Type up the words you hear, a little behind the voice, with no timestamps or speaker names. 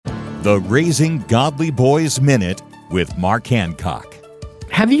The Raising Godly Boys Minute with Mark Hancock.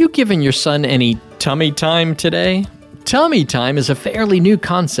 Have you given your son any tummy time today? Tummy time is a fairly new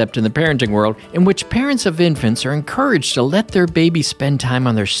concept in the parenting world in which parents of infants are encouraged to let their baby spend time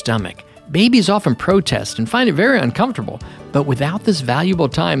on their stomach. Babies often protest and find it very uncomfortable, but without this valuable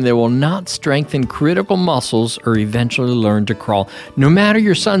time, they will not strengthen critical muscles or eventually learn to crawl. No matter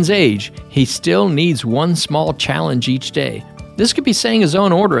your son's age, he still needs one small challenge each day. This could be saying his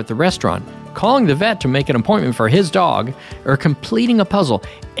own order at the restaurant, calling the vet to make an appointment for his dog, or completing a puzzle,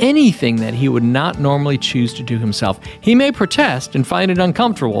 anything that he would not normally choose to do himself. He may protest and find it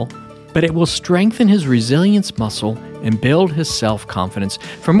uncomfortable, but it will strengthen his resilience muscle and build his self-confidence.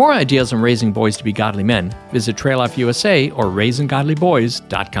 For more ideas on raising boys to be godly men, visit Trail Life USA or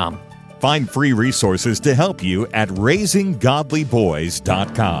RaisingGodlyBoys.com. Find free resources to help you at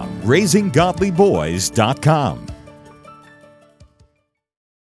RaisingGodlyBoys.com. RaisingGodlyBoys.com.